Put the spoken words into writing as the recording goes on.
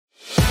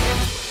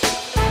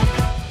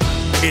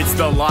It's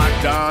the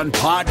Locked On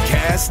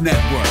Podcast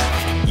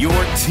Network, your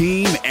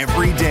team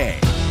every day.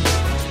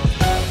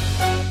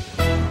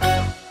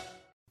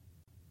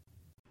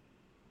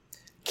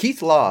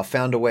 Keith Law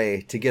found a way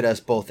to get us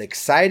both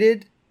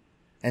excited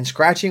and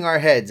scratching our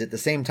heads at the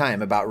same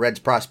time about Reds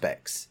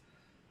prospects.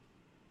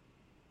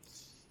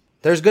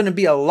 There's going to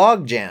be a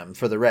logjam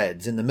for the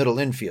Reds in the middle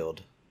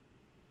infield,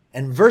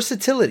 and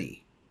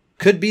versatility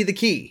could be the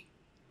key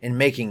in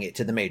making it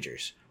to the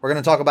majors. We're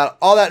going to talk about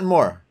all that and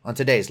more on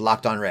today's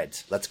Locked On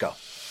Reds. Let's go.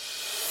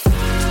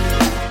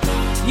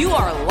 You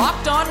are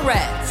Locked On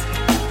Reds,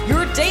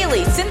 your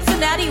daily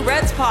Cincinnati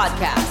Reds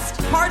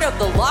podcast, part of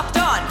the Locked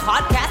On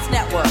Podcast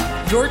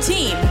Network, your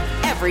team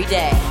every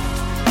day.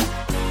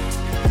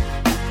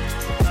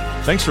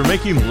 Thanks for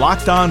making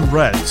Locked On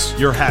Reds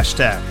your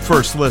hashtag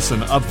first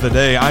listen of the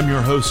day. I'm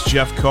your host,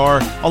 Jeff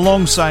Carr,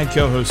 alongside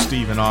co-host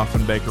Steven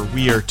Offenbaker.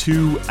 We are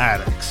two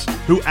addicts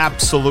who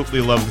absolutely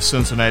love the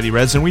Cincinnati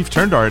Reds, and we've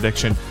turned our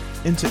addiction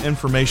into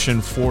information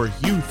for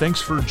you.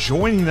 Thanks for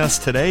joining us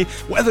today,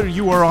 whether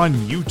you are on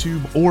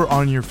YouTube or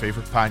on your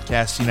favorite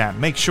podcasting app.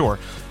 Make sure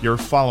you're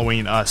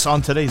following us.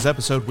 On today's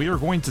episode, we are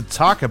going to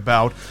talk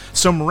about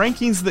some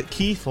rankings that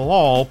Keith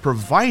Law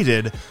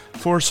provided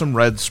for some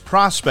Reds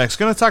prospects.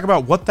 Going to talk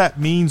about what that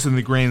means in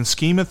the grand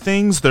scheme of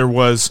things. There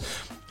was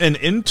an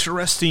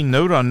interesting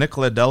note on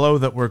Lodolo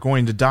that we're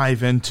going to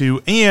dive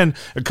into, and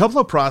a couple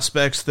of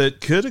prospects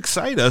that could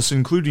excite us,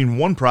 including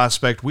one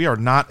prospect we are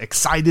not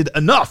excited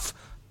enough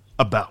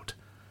about.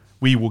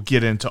 We will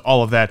get into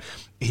all of that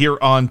here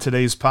on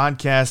today's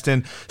podcast.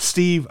 And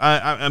Steve,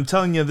 I'm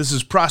telling you, this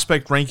is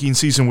prospect ranking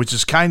season, which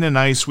is kind of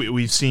nice.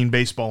 We've seen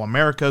Baseball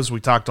Americas. We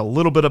talked a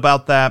little bit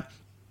about that.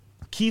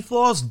 Keith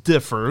Law's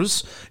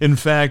differs. In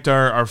fact,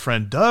 our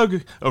friend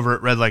Doug over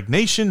at Red Leg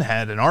Nation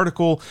had an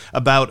article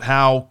about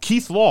how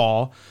Keith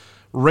Law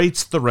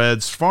rates the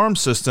Reds farm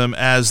system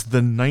as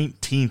the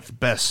 19th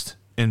best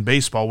in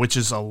baseball, which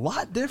is a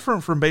lot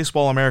different from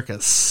Baseball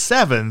America's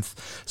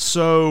 7th.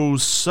 So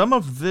some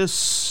of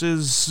this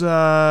is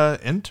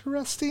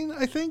interesting,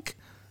 I think.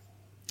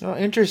 Oh,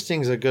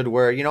 interesting is a good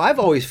word. You know, I've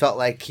always felt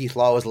like Keith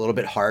Law was a little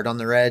bit hard on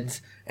the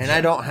Reds, and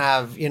I don't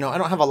have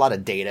a lot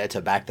of data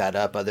to back that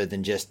up other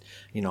than just,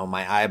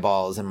 my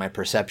eyeballs and my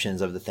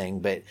perceptions of the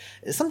thing. But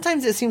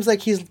sometimes it seems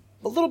like he's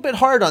a little bit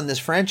hard on this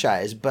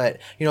franchise. But,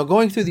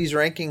 going through these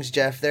rankings,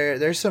 Jeff,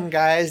 there's some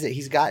guys that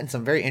he's got in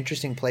some very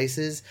interesting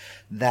places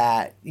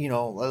that,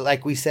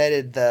 like we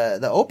said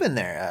at the open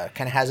there,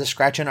 kind of has us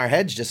scratching our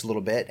heads just a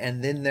little bit.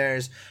 And then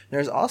there's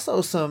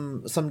also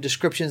some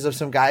descriptions of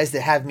some guys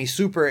that have me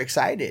super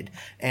excited.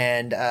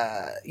 And,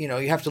 you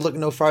have to look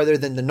no farther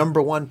than the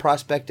number one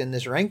prospect in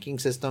this ranking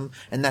system,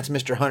 and that's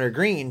Mr. Hunter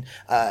Greene,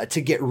 to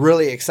get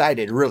really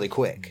excited really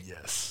quick.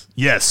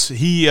 Yes,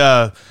 he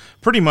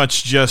pretty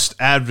much just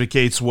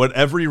advocates what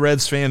every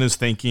Reds fan is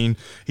thinking.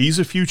 He's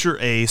a future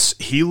ace.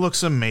 He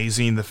looks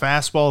amazing. The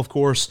fastball, of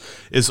course,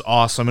 is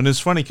awesome. And it's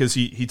funny because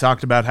he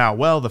talked about how,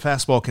 the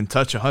fastball can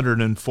touch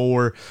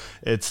 104.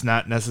 It's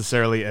not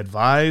necessarily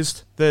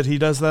advised that he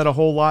does that a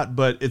whole lot,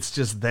 but it's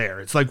just there.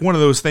 It's like one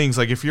of those things,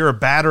 like if you're a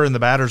batter in the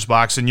batter's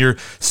box and you're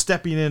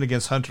stepping in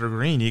against Hunter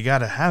Greene, you got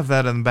to have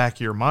that in the back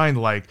of your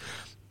mind, like,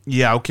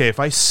 yeah, okay, if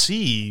I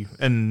see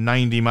a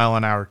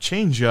 90-mile-an-hour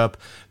changeup,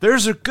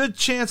 there's a good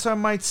chance I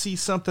might see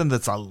something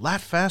that's a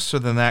lot faster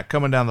than that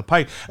coming down the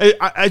pipe.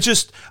 I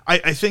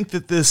think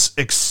that this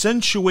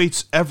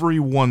accentuates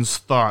everyone's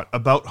thought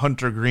about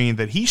Hunter Greene,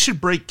 that he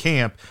should break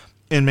camp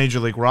in Major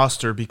League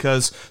roster,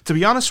 because, to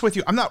be honest with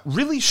you, I'm not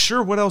really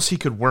sure what else he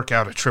could work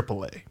out at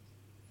AAA.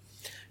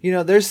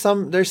 There's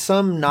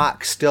some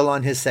knock still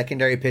on his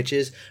secondary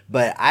pitches,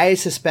 but I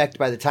suspect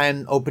by the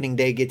time opening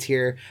day gets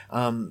here,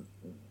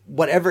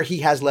 whatever he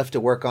has left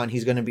to work on,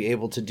 he's going to be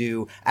able to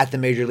do at the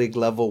major league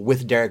level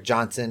with Derek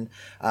Johnson.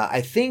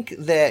 I think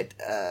that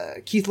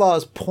Keith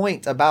Law's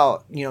point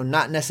about,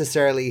 not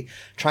necessarily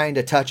trying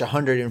to touch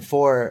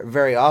 104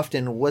 very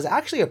often was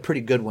actually a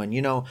pretty good one.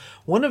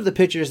 One of the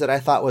pitchers that I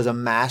thought was a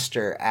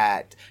master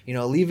at,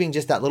 leaving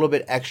just that little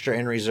bit extra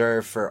in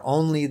reserve for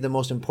only the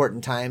most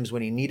important times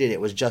when he needed it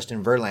was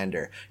Justin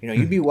Verlander.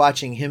 You'd be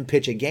watching him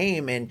pitch a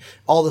game and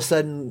all of a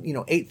sudden,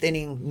 8th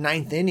inning,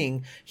 9th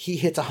inning, he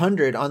hits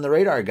 100 on the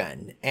radar gun.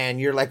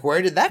 And you're like,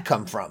 where did that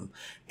come from?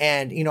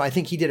 And, I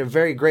think he did a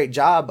very great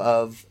job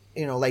of,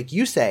 like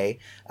you say,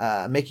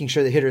 making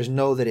sure the hitters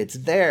know that it's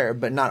there,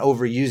 but not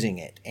overusing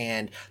it.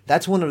 And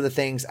that's one of the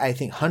things I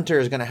think Hunter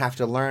is going to have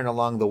to learn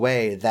along the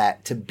way,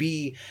 that to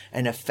be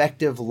an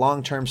effective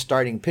long-term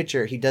starting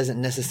pitcher, he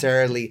doesn't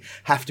necessarily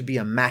have to be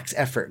a max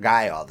effort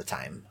guy all the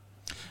time.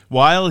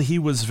 While he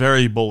was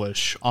very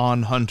bullish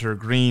on Hunter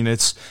Greene,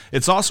 it's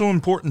also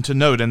important to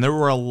note, and there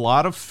were a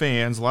lot of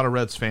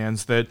Reds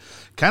fans that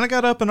kind of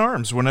got up in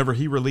arms whenever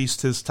he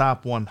released his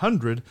top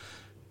 100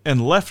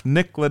 and left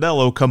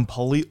Lodolo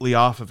completely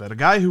off of it. A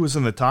guy who was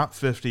in the top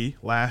 50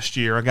 last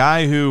year, a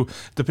guy who,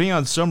 depending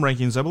on some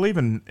rankings, I believe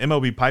in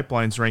MLB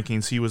Pipeline's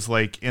rankings, he was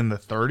like in the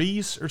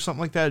 30s or something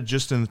like that,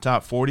 just in the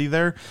top 40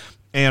 there.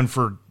 And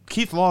for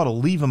Keith Law to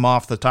leave him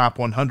off the top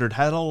 100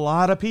 had a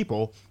lot of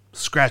people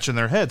scratching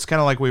their heads, kind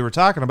of like we were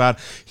talking about.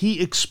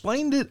 He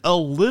explained it a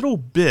little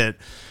bit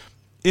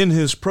in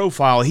his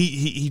profile.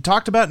 He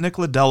talked about Nick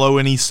Lodolo,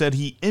 and he said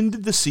he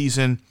ended the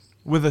season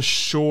with a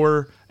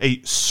sore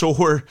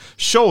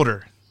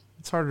shoulder.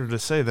 It's harder to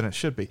say than it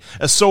should be.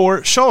 A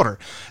sore shoulder.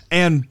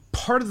 And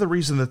part of the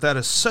reason that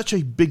is such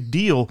a big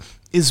deal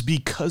is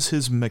because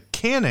his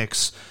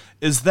mechanics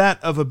is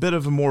that of a bit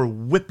of a more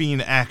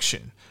whipping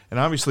action. And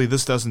obviously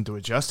this doesn't do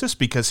it justice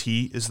because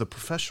he is the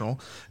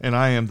professional and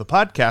I am the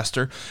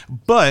podcaster.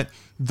 But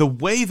the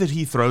way that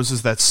he throws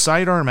is that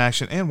sidearm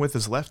action, and with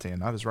his left hand,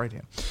 not his right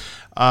hand,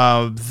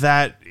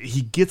 that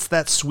he gets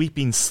that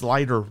sweeping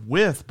slider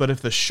with. But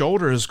if the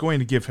shoulder is going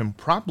to give him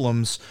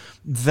problems,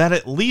 that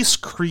at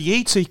least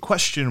creates a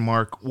question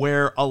mark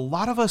where a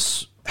lot of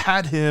us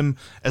had him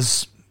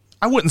as,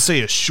 I wouldn't say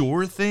a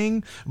sure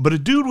thing, but a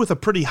dude with a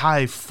pretty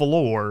high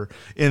floor,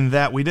 in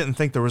that we didn't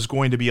think there was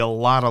going to be a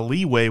lot of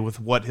leeway with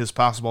what his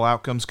possible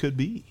outcomes could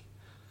be.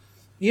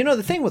 You know,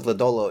 the thing with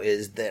Lodolo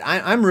is that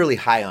I'm really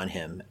high on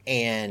him,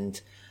 and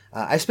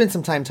I spent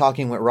some time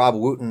talking with Rob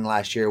Wooten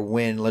last year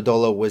when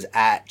Lodolo was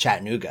at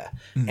Chattanooga,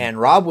 and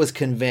Rob was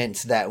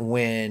convinced that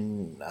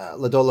when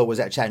Lodolo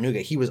was at Chattanooga,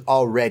 he was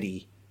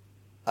already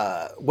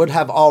would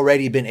have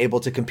already been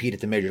able to compete at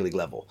the major league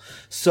level.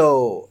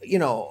 So, you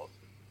know,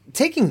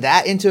 taking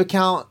that into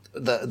account,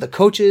 the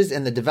coaches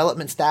and the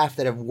development staff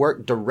that have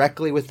worked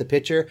directly with the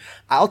pitcher,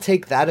 I'll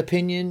take that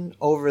opinion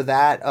over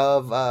that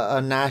of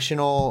a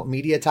national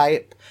media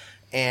type.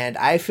 And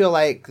I feel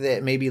like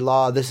that maybe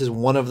this is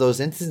one of those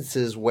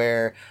instances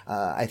where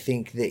I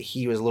think that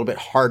he was a little bit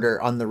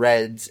harder on the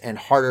Reds and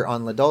harder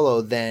on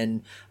Lodolo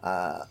than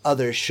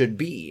others should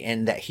be,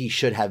 and that he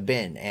should have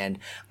been. And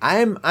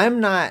I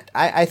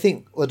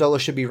think Lodolo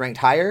should be ranked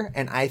higher,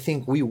 and I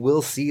think we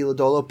will see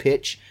Lodolo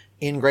pitch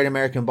in Great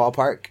American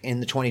Ballpark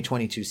in the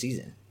 2022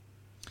 season.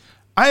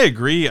 I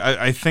agree.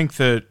 I think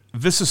that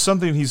this is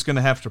something he's going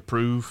to have to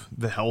prove,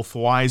 the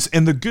health-wise.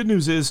 And the good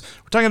news is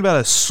we're talking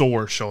about a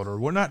sore shoulder.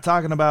 We're not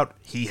talking about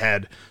he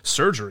had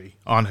surgery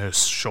on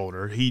his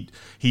shoulder. He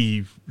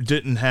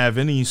didn't have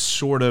any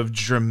sort of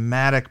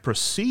dramatic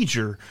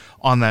procedure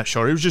on that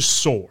shoulder. It was just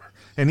sore.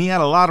 And he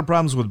had a lot of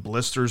problems with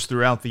blisters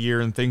throughout the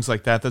year and things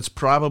like that. It's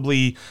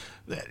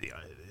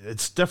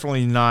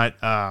definitely not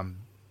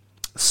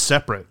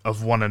separate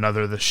of one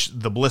another,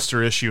 the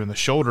blister issue and the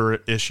shoulder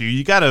issue.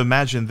 You got to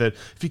imagine that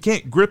if you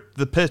can't grip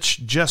the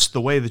pitch just the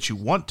way that you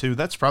want to,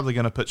 that's probably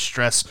going to put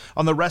stress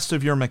on the rest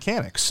of your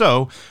mechanics.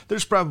 So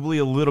there's probably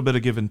a little bit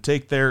of give and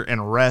take there,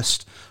 and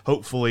rest,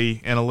 hopefully,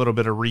 and a little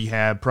bit of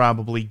rehab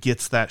probably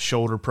gets that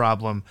shoulder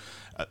problem.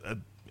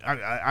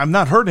 I'm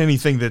not heard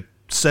anything that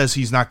says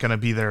he's not going to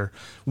be there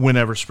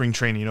whenever spring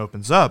training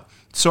opens up.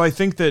 So I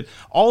think that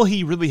all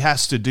he really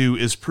has to do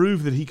is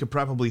prove that he could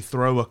probably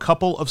throw a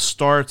couple of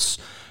starts,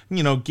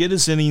 you know, get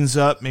his innings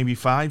up, maybe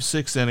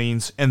 5-6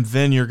 innings, and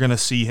then you're going to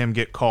see him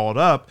get called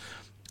up.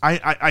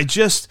 I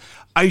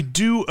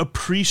do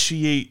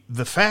appreciate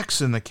the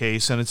facts in the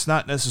case, and it's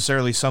not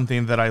necessarily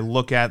something that I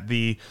look at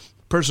the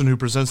person who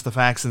presents the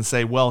facts and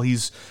say, well,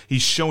 he's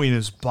showing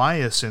his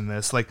bias in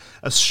this. Like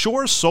a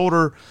sore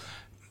shoulder,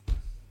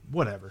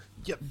 whatever.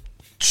 Yep.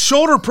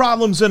 Shoulder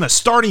problems in a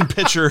starting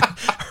pitcher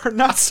are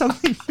not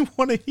something you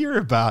want to hear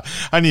about.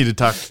 I need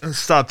to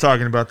stop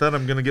talking about that.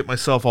 I'm going to get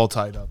myself all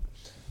tied up.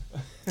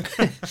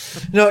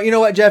 No, you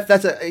know what, Jeff?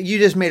 You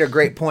just made a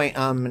great point,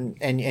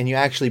 and you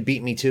actually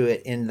beat me to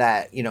it in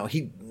that, you know,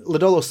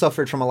 Lodolo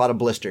suffered from a lot of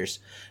blisters.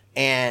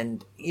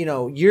 And, you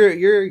know,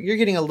 you're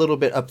getting a little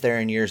bit up there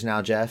in years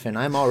now, Jeff, and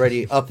I'm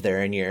already up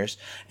there in years.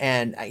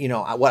 And, you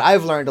know, what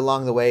I've learned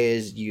along the way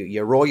is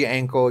you roll your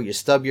ankle, you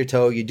stub your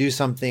toe, you do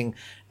something,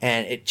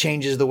 and it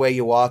changes the way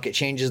you walk, it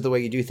changes the way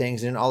you do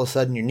things, and all of a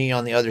sudden your knee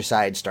on the other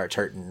side starts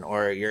hurting,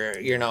 or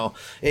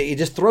it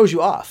just throws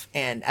you off.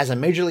 And as a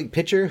major league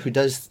pitcher who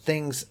does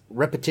things,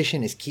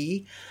 repetition is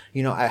key.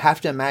 You know, I have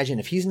to imagine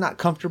if he's not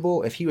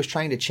comfortable, if he was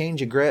trying to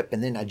change a grip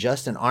and then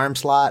adjust an arm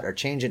slot or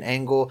change an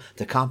angle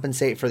to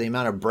compensate for the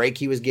amount of break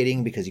he was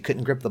getting because he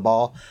couldn't grip the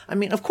ball. I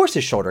mean, of course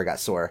his shoulder got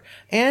sore.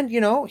 And,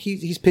 you know,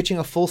 he's pitching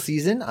a full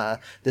season.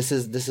 This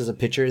is a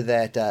pitcher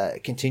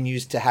that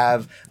continues to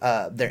have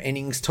their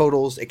innings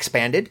totals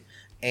expanded.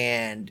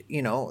 And,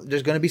 you know,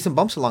 there's going to be some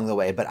bumps along the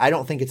way, but I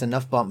don't think it's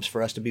enough bumps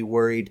for us to be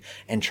worried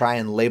and try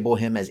and label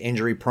him as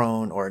injury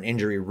prone or an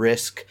injury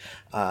risk.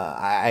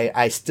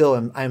 I still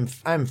am,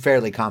 I'm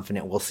fairly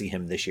confident we'll see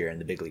him this year in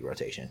the big league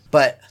rotation.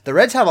 But the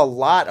Reds have a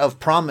lot of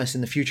promise in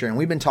the future, and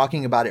we've been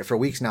talking about it for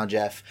weeks now,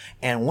 Jeff.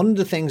 And one of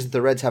the things that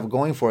the Reds have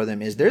going for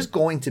them is there's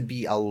going to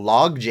be a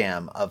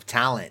logjam of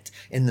talent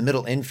in the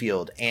middle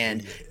infield.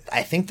 And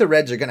I think the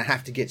Reds are going to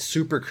have to get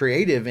super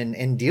creative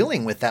in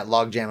dealing with that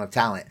logjam of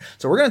talent.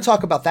 So we're going to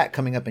talk about about that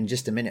coming up in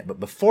just a minute. But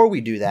before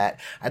we do that,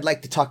 I'd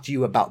like to talk to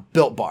you about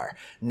Built Bar.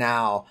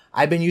 Now,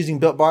 I've been using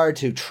Built Bar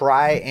to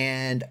try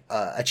and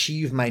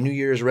achieve my New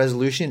Year's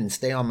resolution and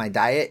stay on my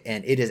diet,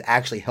 and it is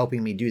actually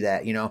helping me do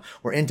that. You know,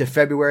 we're into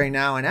February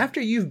now, and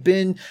after you've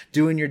been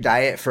doing your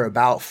diet for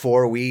about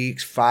 4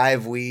 weeks,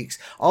 5 weeks,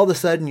 all of a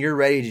sudden you're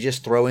ready to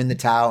just throw in the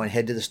towel and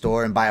head to the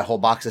store and buy a whole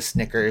box of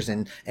Snickers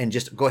and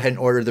just go ahead and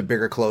order the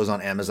bigger clothes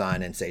on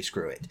Amazon and say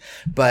screw it.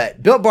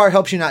 But Built Bar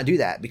helps you not do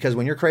that, because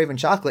when you're craving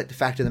chocolate, the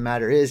fact of the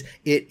matter is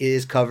it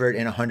is covered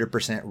in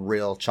 100%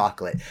 real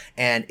chocolate,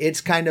 and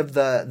it's kind of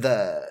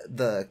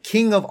the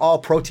king of all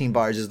protein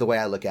bars is the way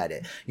I look at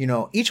it. You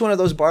know, each one of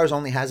those bars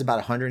only has about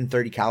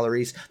 130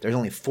 calories. There's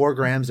only 4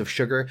 grams of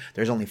sugar.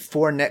 There's only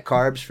 4 net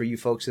carbs for you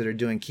folks that are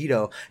doing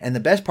keto. And the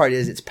best part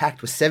is it's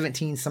packed with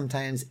 17,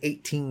 sometimes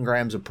 18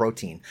 grams of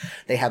protein.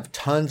 They have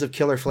tons of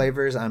killer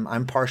flavors.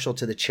 I'm partial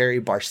to the cherry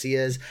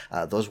barcias.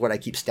 Those are what I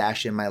keep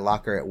stashed in my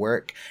locker at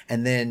work.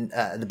 And then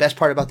the best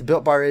part about the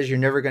Built Bar is you're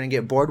never going to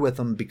get bored with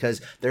them,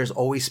 because there's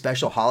always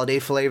special holiday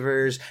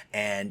flavors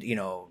and, you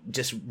know,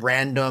 just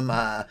random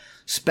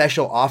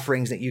special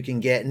offerings that you can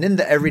get. And then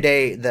the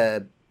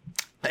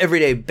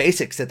everyday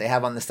basics that they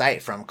have on the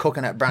site, from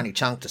coconut brownie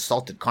chunk to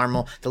salted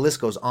caramel, the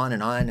list goes on.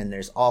 And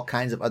there's all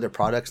kinds of other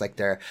products like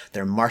their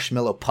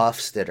marshmallow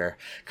puffs that are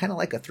kind of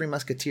like a Three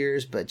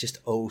Musketeers, but just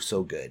oh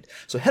so good.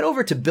 So head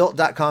over to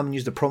built.com and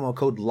use the promo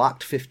code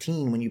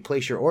LOCKED15 when you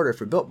place your order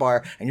for Built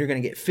Bar, and you're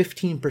going to get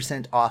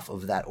 15% off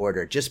of that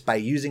order just by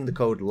using the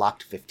code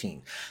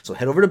LOCKED15. So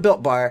head over to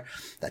Built Bar,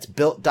 that's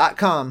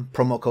built.com,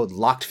 promo code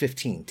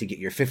LOCKED15 to get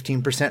your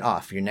 15%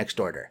 off your next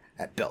order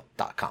at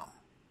built.com.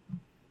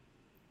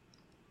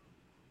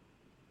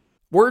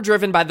 We're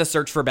driven by the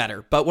search for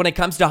better, but when it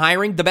comes to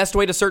hiring, the best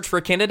way to search for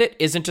a candidate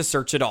isn't to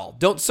search at all.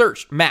 Don't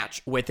search,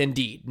 match with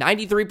Indeed.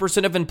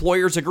 93% of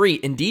employers agree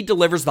Indeed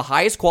delivers the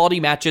highest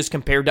quality matches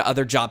compared to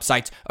other job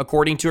sites,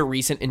 according to a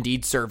recent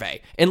Indeed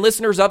survey. And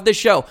listeners of this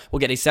show will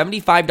get a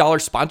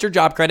 $75 sponsored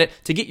job credit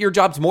to get your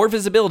jobs more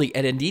visibility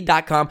at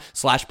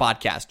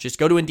Indeed.com/podcast. Just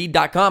go to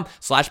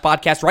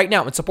Indeed.com/podcast right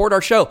now and support our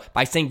show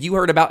by saying you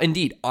heard about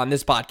Indeed on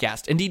this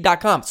podcast.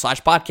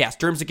 Indeed.com/podcast.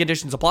 Terms and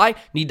conditions apply.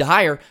 Need to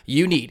hire?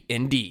 You need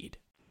Indeed.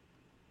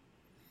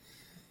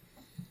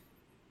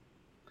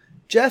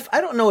 Jeff,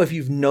 I don't know if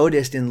you've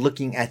noticed in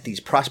looking at these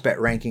prospect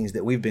rankings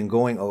that we've been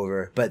going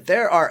over, but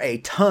there are a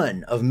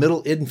ton of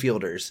middle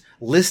infielders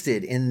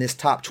listed in this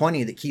top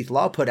 20 that Keith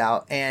Law put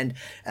out. And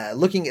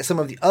looking at some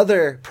of the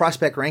other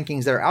prospect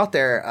rankings that are out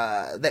there,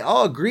 they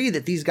all agree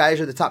that these guys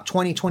are the top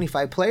 20,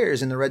 25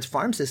 players in the Reds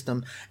farm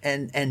system.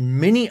 And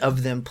many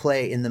of them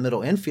play in the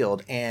middle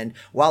infield. And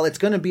while it's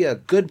going to be a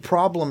good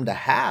problem to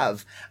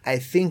have, I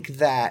think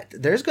that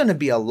there's going to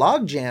be a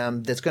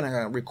logjam that's going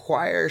to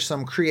require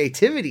some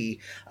creativity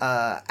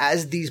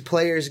as these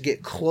players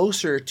get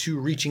closer to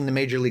reaching the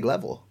major league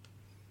level.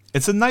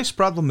 It's a nice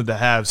problem to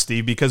have,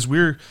 Steve, because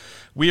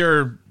we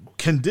are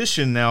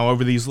conditioned now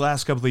over these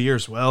last couple of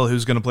years. Well,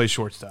 who's going to play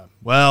shortstop?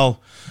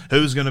 Well,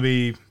 who's going to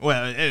be?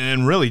 Well,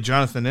 and really,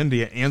 Jonathan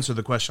India answered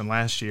the question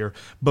last year.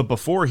 But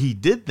before he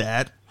did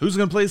that, who's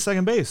going to play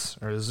second base?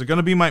 Or is it going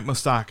to be Mike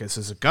Moustakas?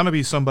 Is it going to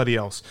be somebody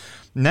else?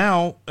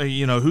 Now,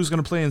 who's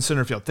going to play in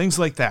center field? Things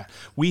like that.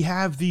 We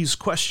have these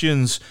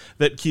questions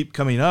that keep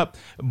coming up.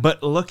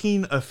 But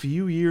looking a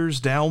few years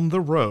down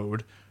the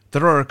road,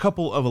 there are a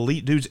couple of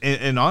elite dudes.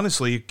 And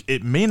honestly,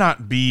 it may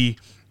not be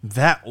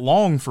that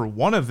long for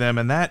one of them,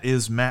 and that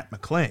is Matt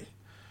McLain.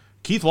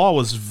 Keith Law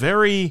was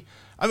very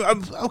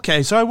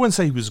okay, so I wouldn't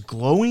say he was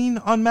glowing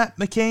on Matt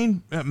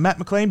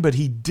McLain, but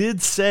he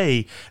did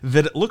say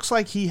that it looks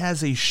like he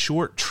has a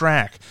short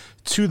track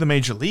to the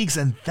major leagues,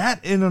 and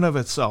that in and of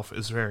itself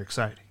is very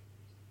exciting.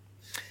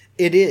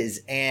 It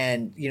is,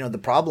 and the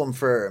problem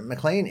for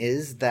McLain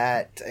is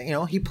that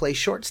he plays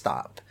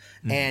shortstop,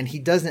 and he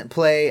doesn't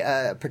play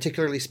a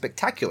particularly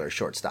spectacular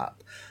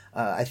shortstop.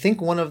 I think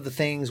one of the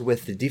things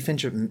with the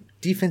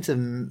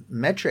defensive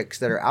metrics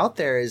that are out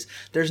there is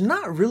there's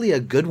not really a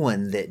good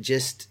one that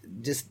just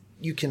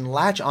you can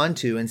latch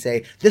onto and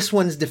say, this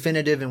one's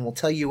definitive and will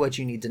tell you what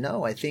you need to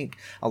know. I think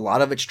a lot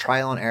of it's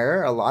trial and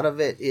error. A lot of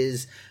it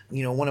is,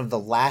 one of the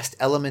last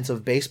elements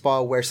of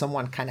baseball where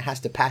someone kind of has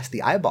to pass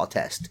the eyeball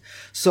test.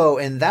 So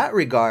in that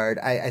regard,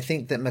 I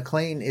think that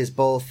McLain is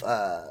both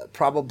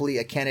probably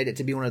a candidate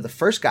to be one of the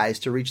first guys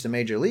to reach the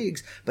major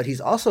leagues, but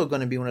he's also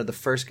going to be one of the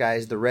first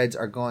guys the Reds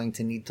are going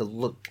to need to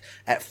look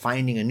at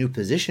finding a new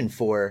position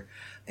for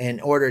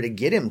in order to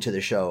get him to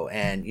the show.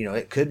 And,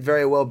 it could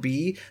very well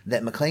be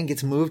that McLain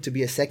gets moved to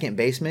be a second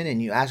baseman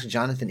and you ask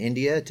Jonathan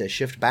India to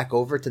shift back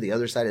over to the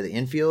other side of the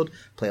infield,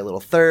 play a little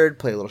third,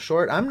 play a little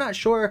short. I'm not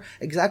sure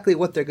exactly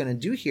what they're going to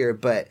do here,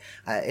 but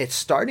it's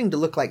starting to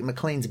look like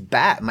McLain's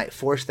bat might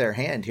force their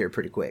hand here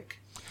pretty quick.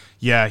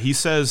 Yeah, he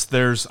says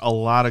there's a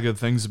lot of good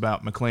things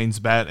about McLain's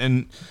bat.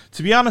 And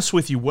to be honest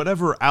with you,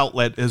 whatever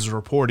outlet is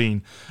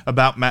reporting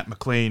about Matt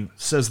McLain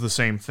says the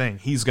same thing.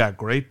 He's got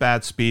great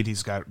bat speed.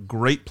 He's got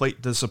great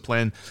plate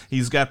discipline.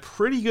 He's got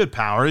pretty good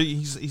power.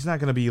 He's not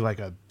going to be like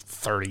a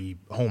 30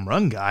 home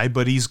run guy,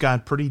 but he's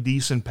got pretty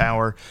decent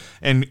power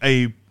and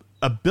a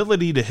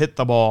ability to hit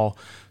the ball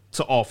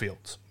to all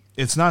fields.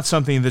 It's not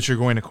something that you're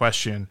going to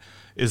question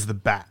is the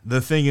bat.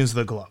 The thing is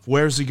the glove.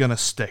 Where's he going to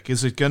stick?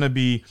 Is it going to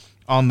be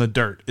on the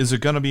dirt? Is it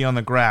going to be on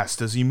the grass?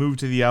 Does he move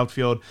to the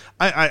outfield?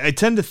 I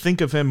tend to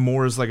think of him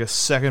more as like a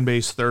second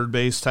base, third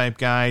base type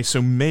guy. So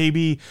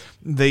maybe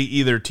they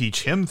either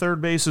teach him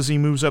third base as he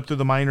moves up through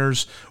the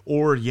minors,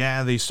 or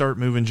they start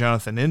moving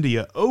Jonathan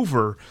India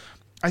over.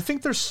 I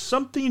think there's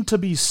something to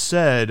be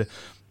said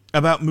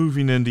about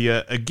moving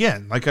India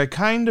again. Like, I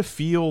kind of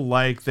feel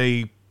like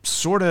they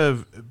sort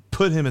of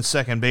put him at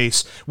second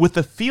base with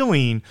the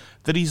feeling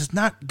that he's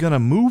not going to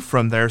move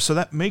from there. So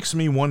that makes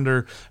me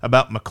wonder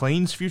about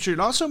McLain's future. It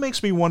also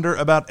makes me wonder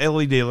about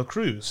Elly De La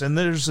Cruz. And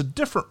there's a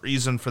different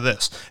reason for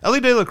this.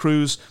 Elly De La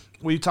Cruz,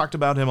 we talked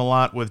about him a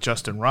lot with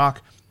Justin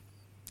Rock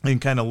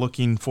and kind of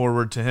looking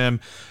forward to him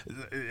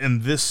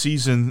in this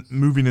season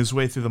moving his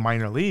way through the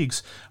minor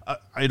leagues.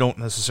 I don't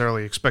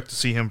necessarily expect to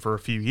see him for a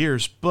few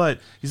years, but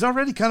he's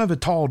already kind of a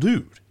tall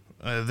dude.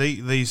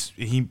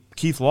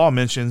 Keith Law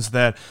mentions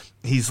that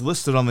he's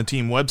listed on the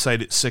team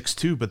website at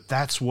 6'2", but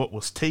that's what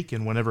was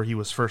taken whenever he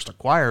was first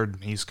acquired.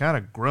 He's kind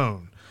of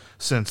grown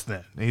since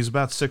then. He's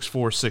about 6'4",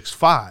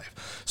 6'5".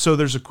 So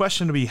there's a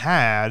question to be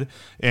had,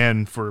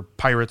 and for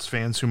Pirates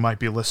fans who might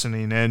be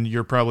listening in,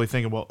 you're probably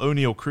thinking, well,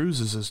 O'Neal Cruz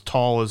is as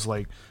tall as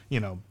the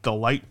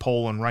light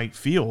pole in right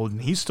field,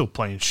 and he's still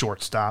playing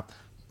shortstop.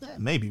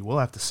 Maybe. We'll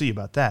have to see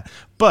about that.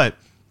 But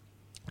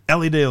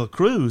Elly De La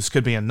Cruz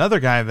could be another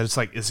guy that it's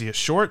like, is he a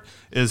short?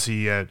 Is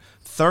he a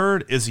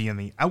third? Is he in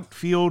the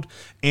outfield?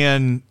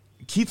 And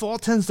Keith Law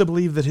tends to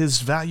believe that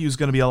his value is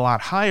going to be a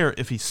lot higher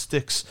if he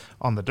sticks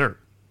on the dirt.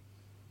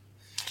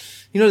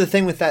 The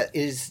thing with that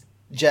is,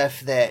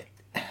 Jeff, that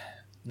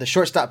the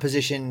shortstop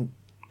position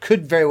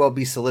could very well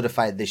be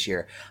solidified this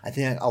year. I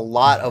think a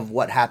lot of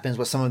what happens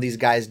with some of these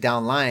guys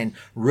down line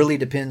really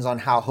depends on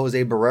how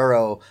Jose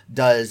Barrero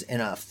does in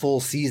a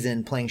full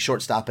season playing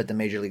shortstop at the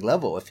major league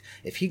level.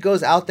 If he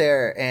goes out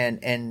there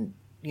and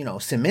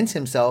cements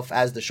himself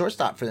as the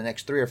shortstop for the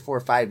next 3 or 4 or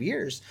 5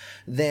 years,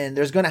 then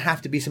there's going to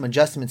have to be some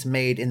adjustments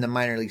made in the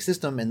minor league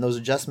system, and those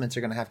adjustments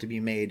are going to have to be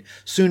made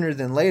sooner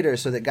than later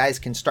so that guys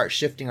can start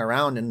shifting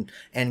around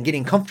and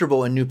getting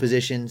comfortable in new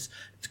positions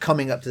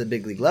coming up to the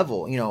big league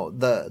level.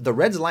 The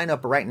Reds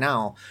lineup right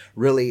now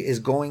really is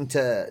going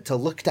to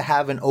look to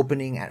have an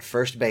opening at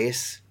first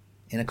base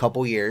in a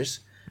couple years,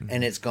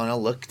 and it's going to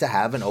look to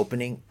have an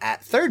opening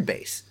at third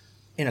base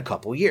in a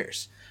couple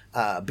years.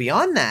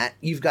 Beyond that,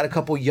 you've got a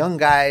couple young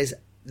guys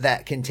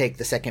that can take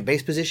the second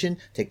base position,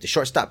 take the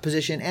shortstop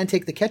position, and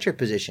take the catcher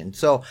position.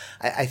 So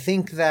I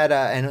think that,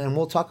 and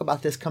we'll talk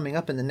about this coming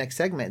up in the next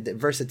segment, that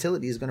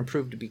versatility is going to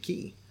prove to be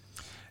key.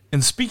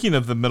 And speaking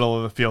of the middle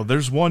of the field,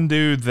 there's one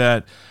dude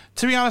that,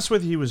 to be honest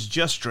with you, he was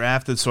just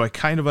drafted, so I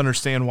kind of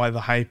understand why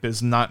the hype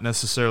is not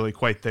necessarily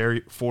quite there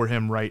for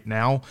him right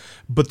now.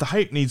 But the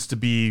hype needs to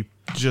be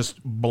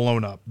just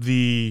blown up.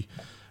 The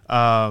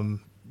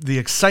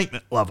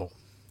excitement level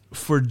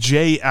for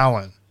Jay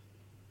Allen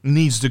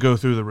needs to go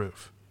through the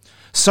roof.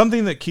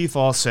 Something that Keith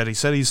Law said, he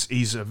said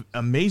he's an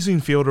amazing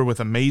fielder with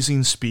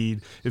amazing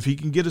speed. If he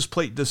can get his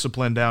plate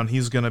discipline down,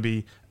 he's going to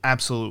be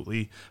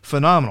absolutely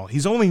phenomenal.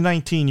 He's only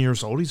 19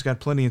 years old. He's got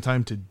plenty of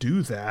time to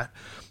do that,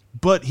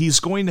 but he's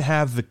going to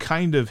have the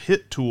kind of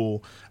hit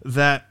tool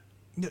that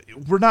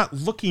we're not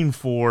looking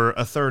for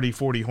a 30,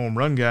 40 home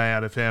run guy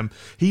out of him.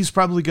 He's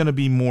probably going to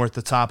be more at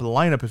the top of the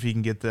lineup if he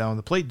can get down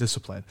the plate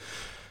discipline.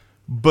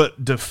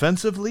 But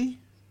defensively,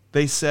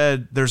 they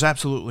said there's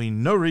absolutely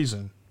no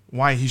reason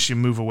why he should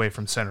move away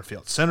from center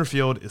field. Center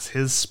field is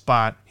his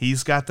spot.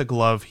 He's got the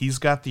glove. He's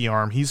got the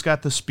arm. He's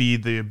got the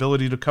speed, the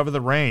ability to cover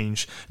the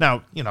range.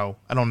 Now,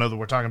 I don't know that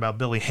we're talking about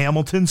Billy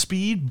Hamilton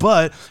speed,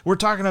 but we're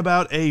talking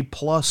about a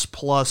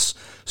plus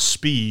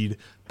speed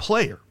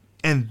player.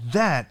 And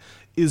that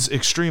is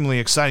extremely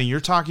exciting. You're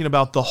talking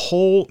about the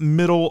whole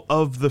middle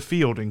of the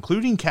field,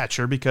 including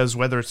catcher, because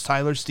whether it's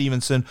Tyler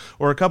Stevenson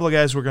or a couple of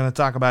guys we're going to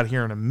talk about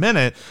here in a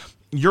minute,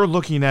 you're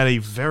looking at a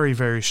very,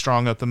 very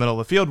strong up the middle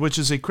of the field, which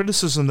is a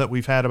criticism that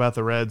we've had about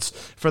the Reds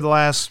for the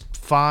last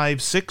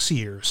 5-6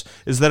 years,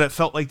 is that it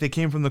felt like they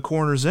came from the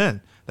corners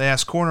in. They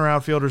asked corner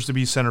outfielders to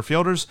be center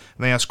fielders,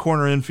 and they asked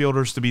corner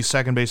infielders to be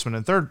second baseman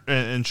and third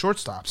and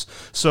shortstops.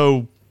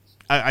 So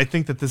I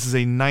think that this is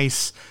a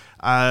nice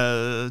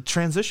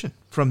transition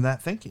from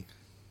that thinking.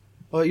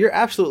 Well, you're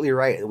absolutely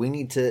right. We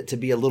need to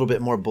be a little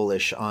bit more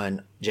bullish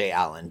on Jay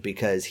Allen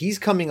because he's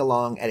coming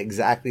along at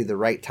exactly the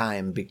right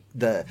time.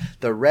 The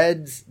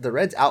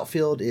Reds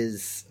outfield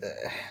is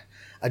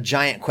a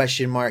giant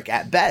question mark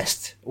at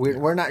best.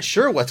 We're not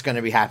sure what's going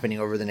to be happening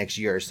over the next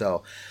year or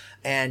so.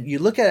 And you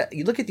look at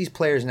these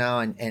players now,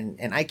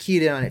 and I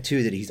keyed in on it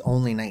too that he's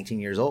only 19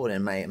 years old,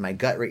 and my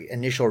gut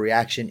initial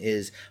reaction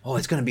is, oh,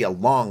 it's going to be a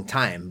long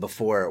time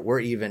before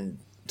we're even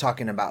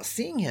talking about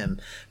seeing him.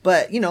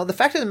 But, the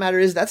fact of the matter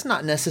is that's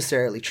not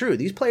necessarily true.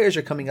 These players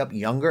are coming up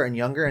younger and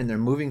younger, and they're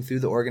moving through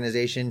the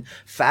organization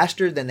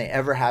faster than they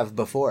ever have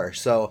before.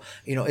 So,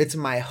 it's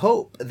my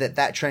hope that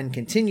that trend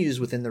continues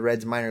within the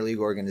Reds minor league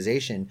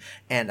organization.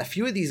 And a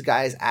few of these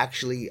guys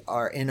actually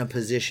are in a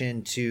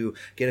position to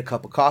get a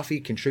cup of coffee,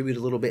 contribute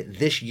a little bit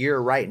this year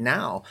right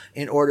now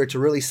in order to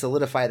really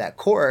solidify that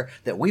core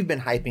that we've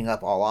been hyping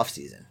up all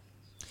offseason.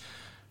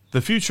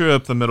 The future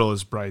up the middle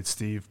is bright,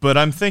 Steve, but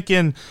I'm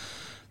thinking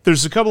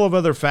there's a couple of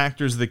other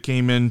factors that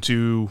came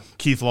into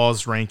Keith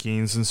Law's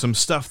rankings and some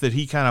stuff that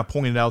he kind of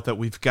pointed out that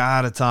we've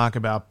got to talk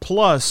about.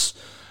 Plus,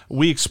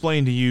 we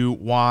explained to you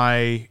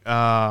why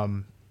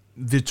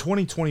the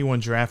 2021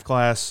 draft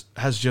class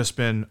has just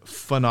been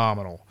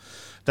phenomenal.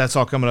 That's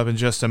all coming up in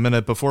just a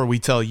minute before we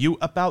tell you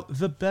about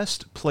the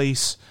best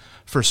place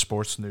for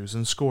sports news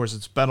and scores.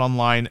 It's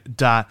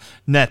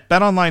betonline.net.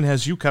 BetOnline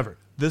has you covered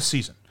this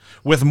season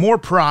with more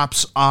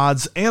props,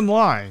 odds, and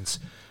lines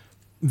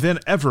than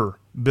ever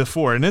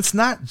before. And it's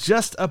not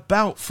just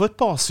about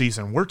football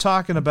season. We're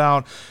talking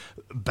about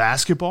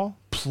basketball,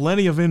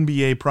 plenty of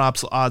NBA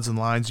props, odds, and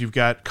lines. You've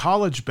got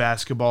college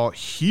basketball,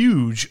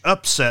 huge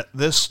upset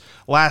this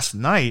last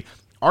night.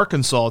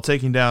 Arkansas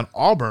taking down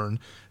Auburn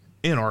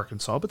in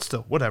Arkansas, but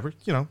still, whatever.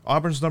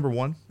 Auburn's number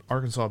one.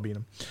 Arkansas beat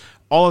them.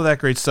 All of that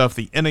great stuff,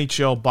 the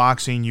NHL,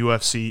 boxing,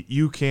 UFC,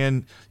 you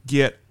can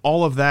get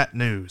all of that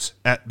news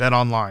at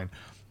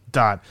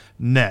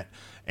betonline.net.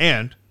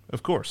 And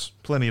of course,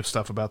 plenty of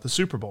stuff about the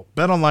Super Bowl.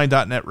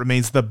 BetOnline.net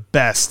remains the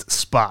best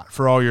spot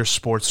for all your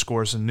sports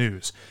scores and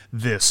news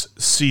this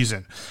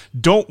season.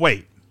 Don't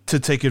wait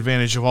to take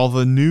advantage of all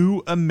the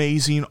new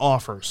amazing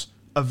offers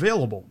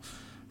available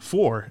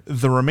for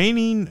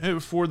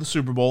the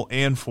Super Bowl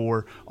and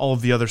for all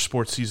of the other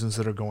sports seasons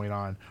that are going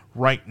on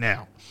right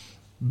now.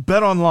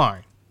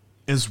 BetOnline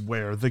is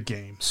where the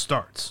game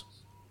starts.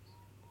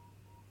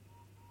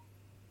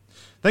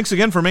 Thanks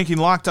again for making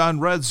Locked On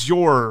Reds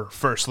your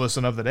first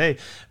listen of the day.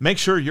 Make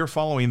sure you're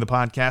following the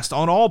podcast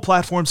on all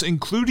platforms,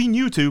 including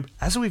YouTube.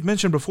 As we've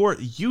mentioned before,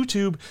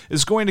 YouTube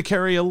is going to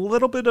carry a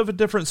little bit of a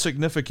different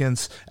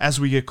significance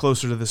as we get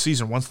closer to the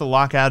season. Once the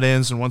lockout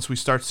ends and once we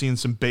start seeing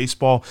some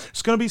baseball,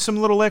 there's going to be some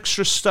little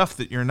extra stuff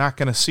that you're not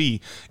going to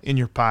see in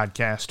your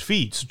podcast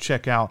feed. So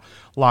check out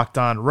Locked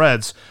On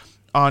Reds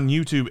on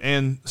YouTube.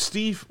 And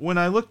Steve, when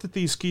I looked at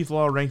these Keith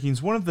Law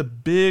rankings, one of the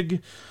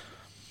big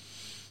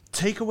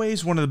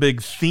takeaways, one of the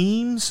big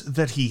themes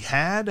that he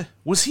had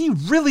was he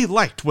really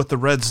liked what the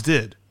Reds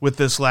did with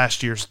this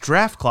last year's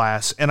draft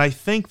class, and I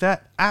think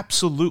that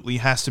absolutely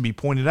has to be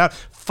pointed out.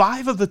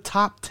 5 of the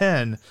top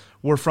 10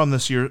 were from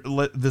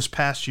this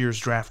past year's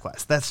draft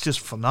class. That's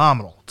just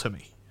phenomenal to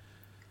me.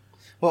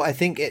 Well, I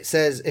think if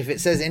it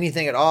says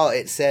anything at all,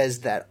 it says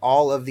that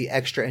all of the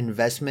extra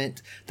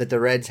investment that the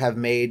Reds have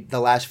made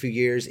the last few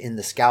years in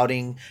the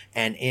scouting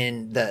and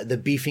in the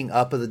beefing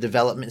up of the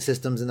development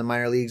systems in the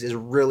minor leagues is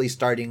really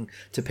starting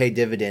to pay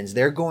dividends.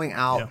 They're going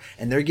out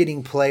and they're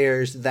getting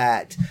players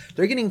that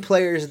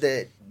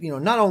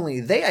not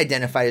only they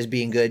identify as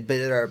being good, but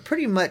that are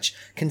pretty much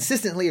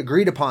consistently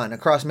agreed upon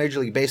across Major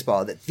League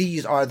Baseball that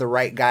these are the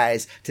right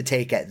guys to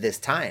take at this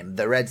time.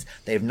 The Reds,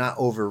 they've not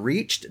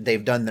overreached.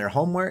 They've done their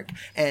homework,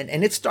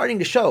 and it's starting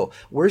to show.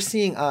 We're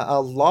seeing a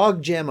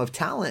log jam of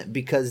talent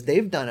because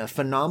they've done a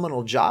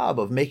phenomenal job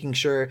of making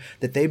sure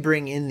that they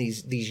bring in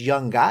these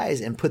young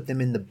guys and put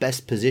them in the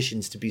best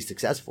positions to be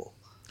successful.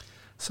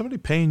 Somebody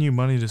paying you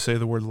money to say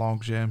the word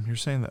log jam? You're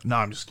saying that? No,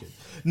 I'm just kidding.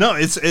 No,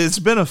 it's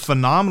been a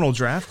phenomenal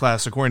draft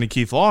class according to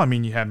Keith Law. I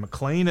mean, you had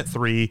McLain at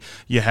 3,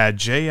 you had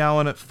Jay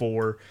Allen at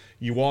 4,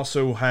 you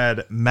also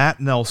had Matt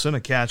Nelson,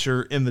 a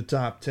catcher, in the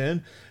top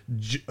 10,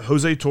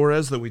 Jose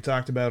Torres that we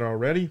talked about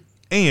already,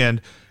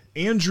 and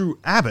Andrew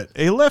Abbott,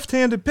 a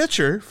left-handed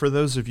pitcher. For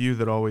those of you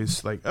that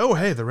always like, oh,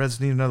 hey, the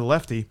Reds need another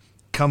lefty.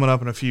 Coming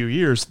up in a few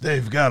years,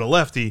 they've got a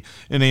lefty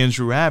in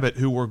Andrew Abbott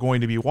who we're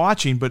going to be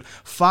watching. But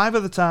 5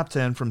 of the top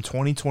 10 from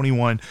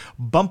 2021,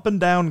 bumping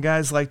down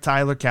guys like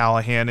Tyler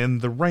Callahan in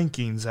the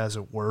rankings, as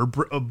it were,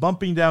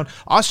 bumping down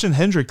Austin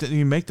Hendrick didn't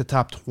even make the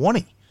top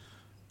 20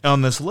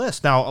 on this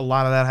list. Now, a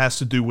lot of that has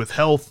to do with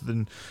health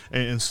and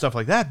stuff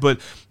like that, but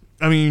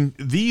I mean,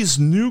 these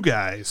new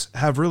guys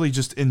have really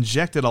just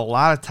injected a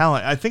lot of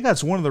talent. I think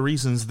that's one of the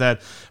reasons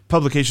that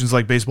publications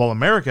like Baseball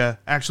America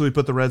actually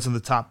put the Reds in the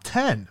top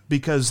 10,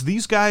 because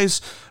these guys,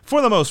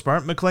 for the most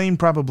part, McLain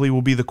probably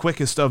will be the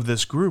quickest of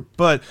this group,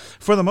 but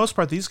for the most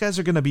part, these guys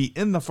are going to be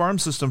in the farm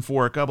system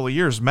for a couple of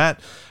years.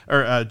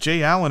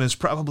 Jay Allen is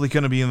probably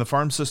going to be in the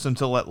farm system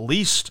till at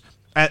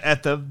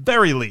the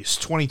very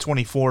least,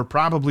 2024,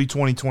 probably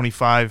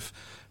 2025.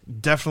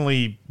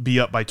 Definitely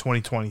be up by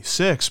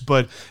 2026,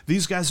 but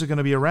these guys are going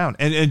to be around.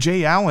 And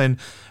Jay Allen,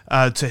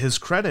 to his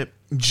credit,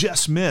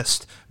 just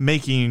missed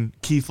making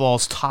Keith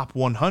Law's top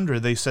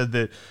 100. They said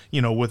that,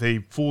 with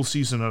a full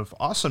season of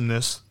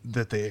awesomeness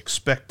that they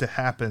expect to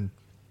happen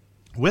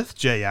with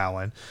Jay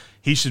Allen,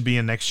 he should be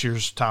in next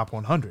year's top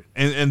 100.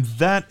 And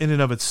that in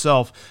and of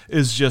itself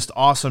is just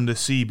awesome to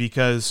see,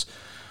 because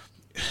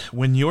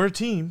when your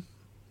team,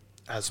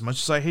 as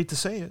much as I hate to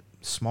say it,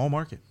 small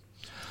market,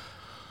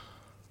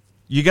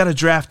 you got to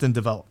draft and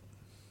develop.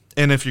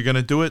 And if you're going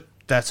to do it,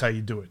 that's how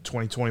you do it.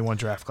 2021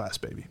 draft class,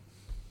 baby.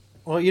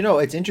 Well,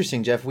 it's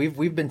interesting, Jeff.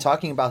 We've been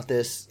talking about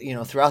this,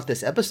 throughout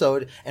this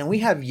episode, and we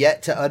have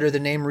yet to utter the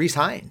name Rece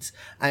Hines.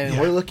 I mean,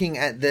 we're looking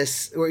at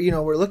this,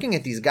 we're looking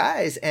at these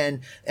guys,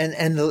 and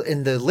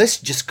the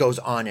list just goes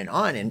on. And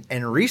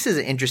Rece is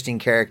an interesting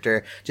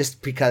character,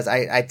 just because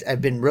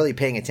I've been really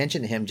paying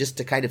attention to him, just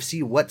to kind of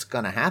see what's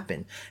going to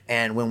happen.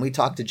 And when we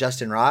talked to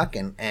Justin Rock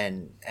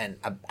and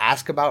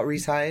ask about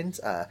Rece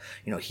Hines,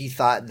 he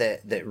thought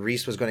that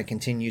Rece was going to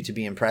continue to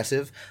be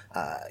impressive.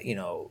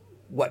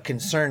 What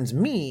concerns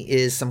me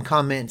is some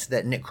comments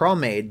that Nick Kroll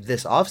made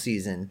this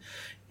offseason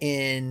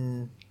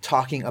in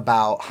talking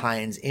about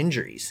Hines'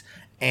 injuries,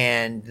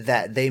 and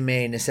that they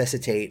may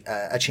necessitate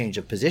a change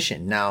of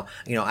position. Now,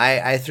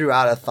 I threw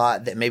out a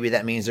thought that maybe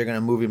that means they're going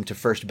to move him to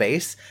first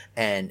base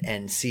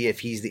and see if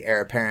he's the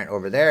heir apparent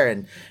over there.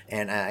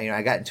 And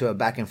I got into a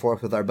back and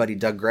forth with our buddy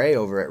Doug Gray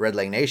over at Red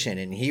Leg Nation,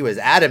 and he was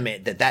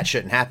adamant that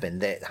shouldn't happen,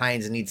 that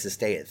Hines needs to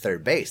stay at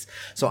third base.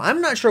 So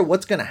I'm not sure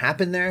what's going to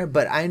happen there,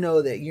 but I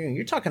know that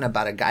you're talking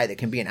about a guy that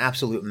can be an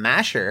absolute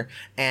masher,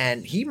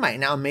 and he might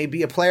now may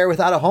be a player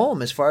without a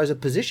home as far as a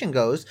position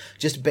goes,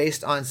 just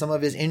based on some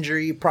of his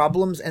injury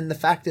problems and the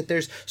fact that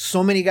there's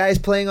so many guys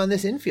playing on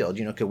this infield.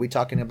 Could we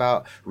talking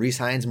about Rece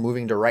Hines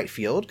moving to right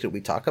field? Could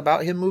we talk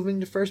about him moving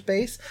to first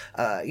base?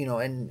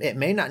 And it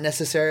may not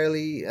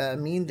necessarily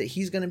mean that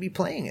he's going to be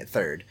playing at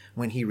third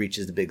when he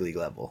reaches the big league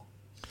level.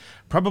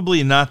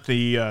 Probably not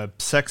the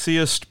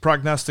sexiest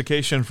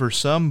prognostication for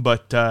some,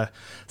 but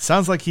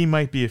sounds like he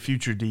might be a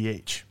future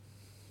DH.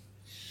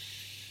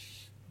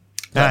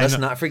 Now, let's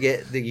not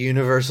forget the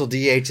universal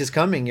DH is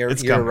coming. You're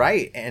coming.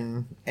 right,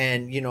 and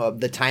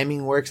the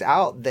timing works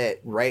out that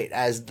right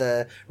as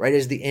the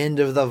end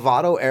of the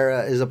Votto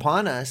era is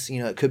upon us.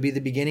 It could be the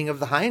beginning of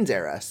the Hines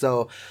era.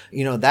 So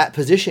that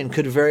position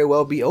could very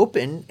well be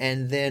open,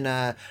 and then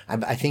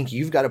I think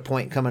you've got a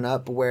point coming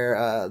up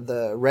where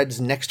the Reds'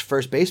 next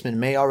first baseman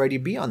may already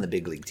be on the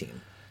big league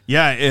team.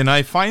 Yeah, and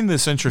I find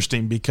this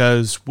interesting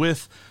because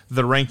with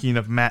the ranking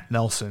of Matt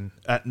Nelson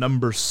at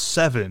number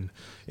 7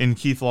 in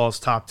Keith Law's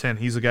top 10,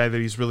 he's a guy that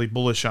he's really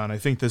bullish on. I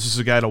think this is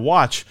a guy to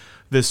watch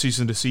this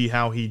season to see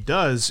how he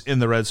does in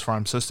the Reds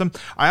farm system.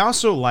 I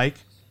also like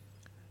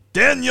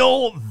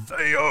Daniel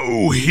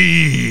Veoheen.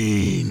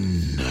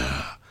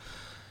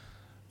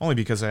 Only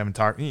because I haven't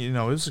talked, it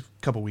was a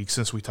couple weeks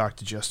since we talked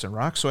to Justin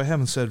Rock, so I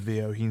haven't said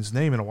Veoheen's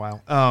name in a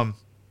while.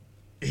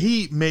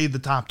 He made the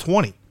top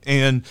 20.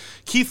 And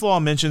Keith Law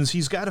mentions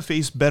he's got to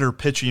face better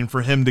pitching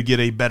for him to get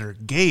a better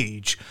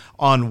gauge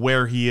on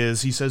where he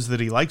is. He says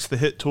that he likes the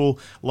hit tool,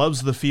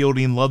 loves the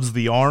fielding, loves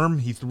the arm.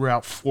 He threw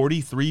out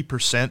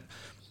 43%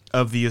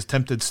 of the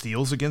attempted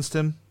steals against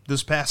him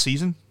this past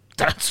season.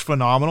 That's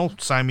phenomenal.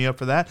 Sign me up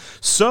for that.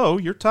 So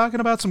you're talking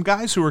about some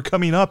guys who are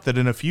coming up that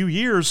in a few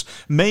years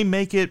may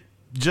make it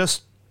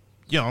just,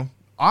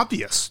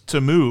 obvious to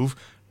move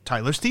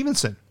Tyler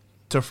Stevenson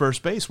to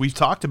first base. We've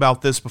talked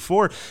about this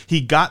before.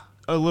 He got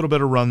a little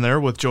bit of run there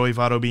with Joey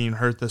Votto being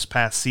hurt this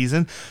past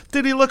season.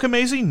 Did he look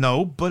amazing?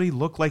 No, but he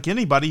looked like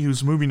anybody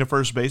who's moving to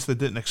first base that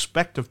didn't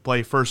expect to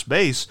play first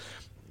base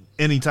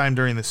anytime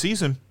during the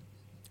season.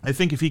 I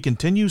think if he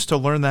continues to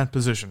learn that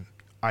position,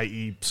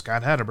 i.e.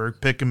 Scott Hatterberg,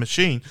 pick a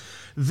machine,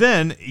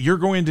 then you're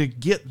going to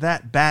get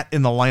that bat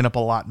in the lineup a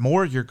lot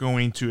more. You're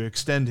going to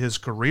extend his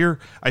career.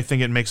 I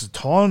think it makes a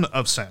ton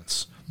of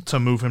sense to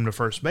move him to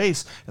first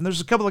base, and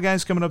there's a couple of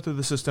guys coming up through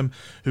the system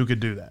who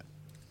could do that.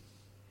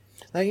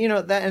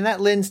 Now, that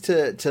lends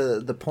to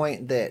the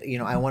point that,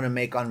 I want to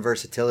make on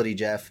versatility,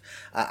 Jeff.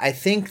 I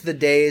think the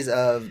days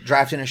of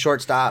drafting a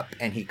shortstop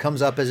and he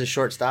comes up as a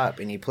shortstop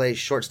and he plays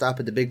shortstop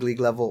at the big league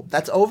level,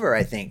 that's over,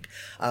 I think.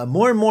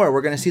 More and more,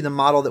 we're going to see the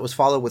model that was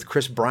followed with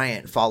Chris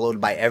Bryant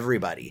followed by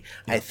everybody.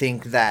 I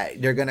think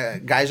that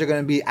guys are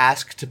going to be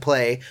asked to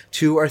play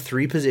 2 or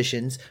 3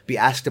 positions, be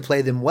asked to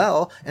play them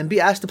well, and be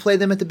asked to play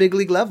them at the big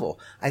league level.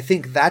 I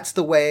think that's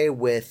the way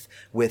with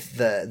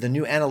the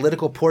new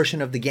analytical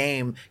portion of the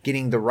game,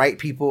 getting the right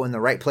people in the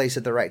right place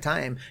at the right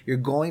time. You're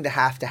going to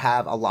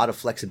have a lot of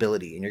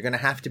flexibility, and you're going to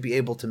have to be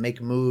able to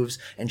make moves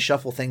and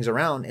shuffle things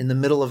around in the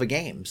middle of a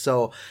game.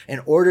 So in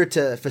order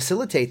to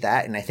facilitate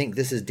that, and I think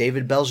this is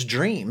David Bell's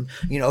dream,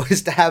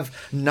 is to have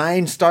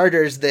 9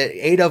 starters that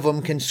 8 of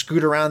them can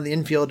scoot around the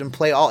infield and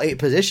play all 8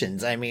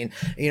 positions. I mean,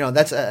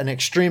 that's an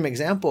extreme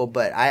example,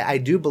 but I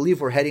do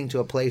believe we're heading to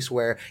a place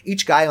where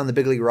each guy on the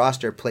big league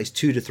roster plays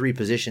 2 to 3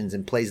 positions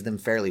and plays them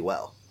fairly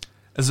well.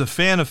 As a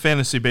fan of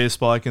fantasy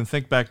baseball, I can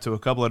think back to a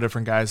couple of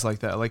different guys like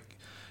that, like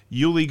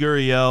Yuli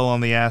Gurriel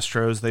on the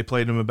Astros. They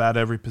played him about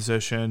every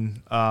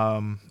position.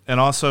 And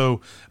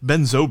also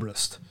Ben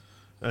Zobrist,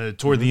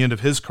 toward the end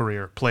of his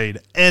career, played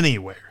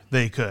anywhere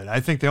they could. I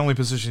think the only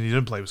position he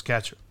didn't play was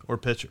catcher or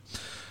pitcher.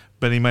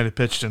 But he might have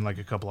pitched in like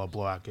a couple of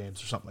blowout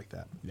games or something like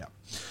that. Yeah.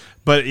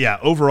 But, yeah,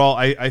 overall,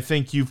 I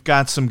think you've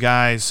got some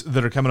guys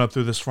that are coming up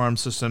through this farm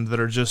system that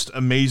are just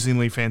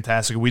amazingly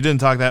fantastic. We didn't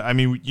talk that – I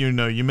mean, you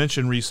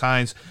mentioned Rece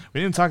Hines.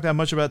 We didn't talk that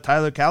much about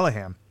Tyler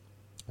Callahan.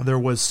 There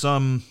was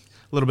some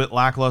little bit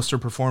lackluster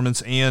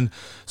performance and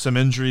some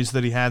injuries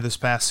that he had this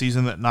past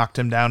season that knocked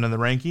him down in the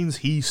rankings,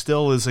 he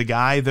still is a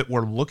guy that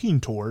we're looking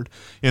toward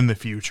in the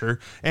future.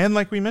 And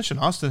like we mentioned,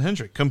 Austin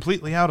Hendrick,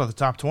 completely out of the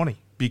top 20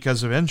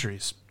 because of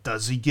injuries.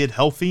 Does he get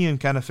healthy and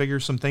kind of figure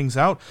some things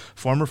out?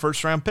 Former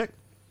first-round pick.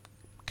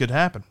 Could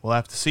happen. We'll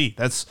have to see.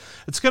 It's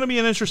going to be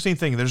an interesting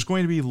thing. There's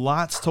going to be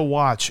lots to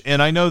watch.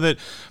 And I know that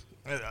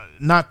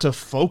not to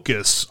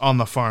focus on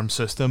the farm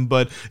system,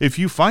 but if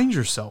you find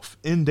yourself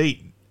in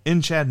Dayton,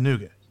 in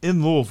Chattanooga,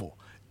 in Louisville,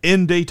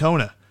 in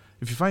Daytona,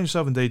 if you find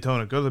yourself in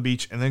Daytona, go to the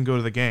beach and then go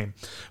to the game.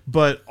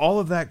 But all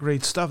of that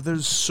great stuff,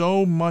 there's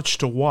so much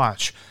to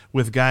watch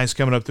with guys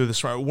coming up through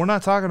this. We're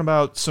not talking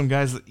about some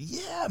guys that,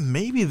 yeah,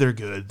 maybe they're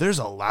good. There's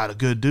a lot of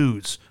good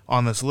dudes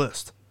on this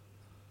list.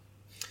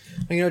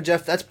 You know,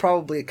 Jeff, that's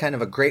probably kind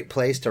of a great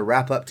place to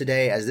wrap up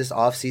today as this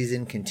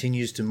offseason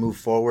continues to move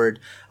forward.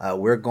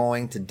 We're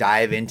going to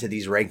dive into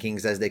these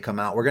rankings as they come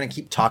out. We're going to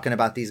keep talking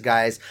about these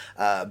guys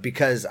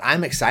because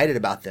I'm excited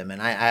about them,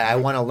 and I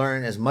want to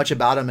learn as much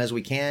about them as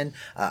we can.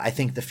 I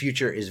think the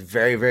future is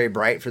very, very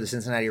bright for the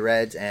Cincinnati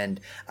Reds, and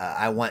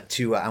I want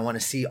to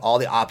see all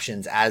the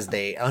options as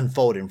they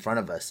unfold in front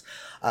of us.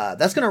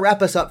 That's going to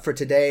wrap us up for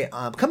today.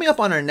 Coming up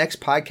on our next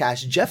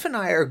podcast, Jeff and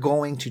I are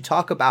going to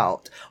talk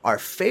about our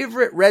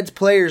favorite Reds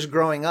players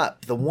growing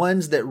up, the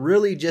ones that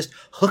really just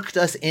hooked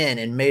us in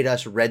and made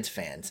us Reds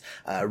fans.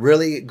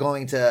 Really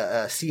going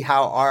to see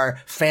how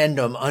our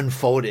fandom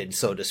unfolded,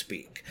 so to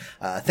speak.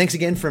 Thanks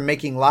again for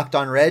making Locked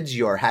On Reds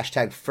your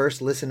hashtag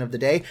first listen of the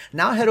day.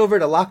 Now head over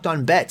to Locked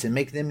On Bets and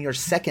make them your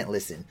second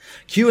listen.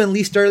 Q and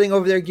Lee Sterling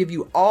over there give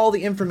you all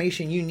the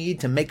information you need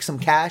to make some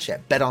cash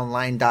at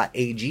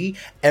betonline.ag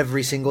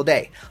every single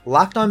day.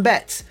 Locked On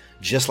Bets,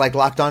 just like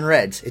Locked On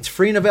Reds. It's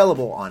free and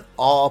available on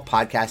all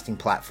podcasting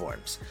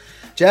platforms.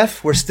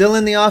 Jeff, we're still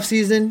in the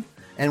offseason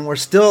and we're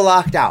still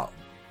locked out.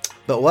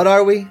 But what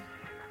are we?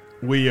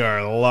 We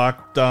are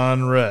Locked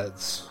On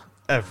Reds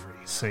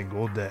every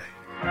single day.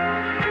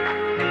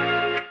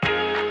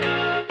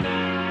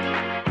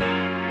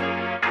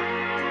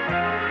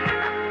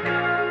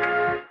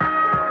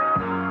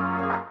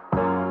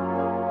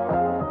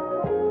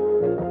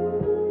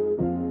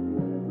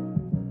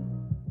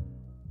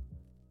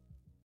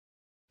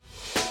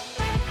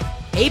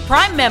 Hey,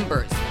 Prime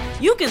members,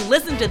 you can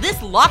listen to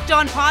this Locked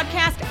On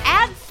podcast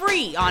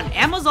ad-free on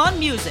Amazon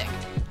Music.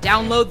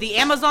 Download the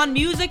Amazon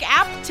Music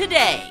app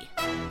today.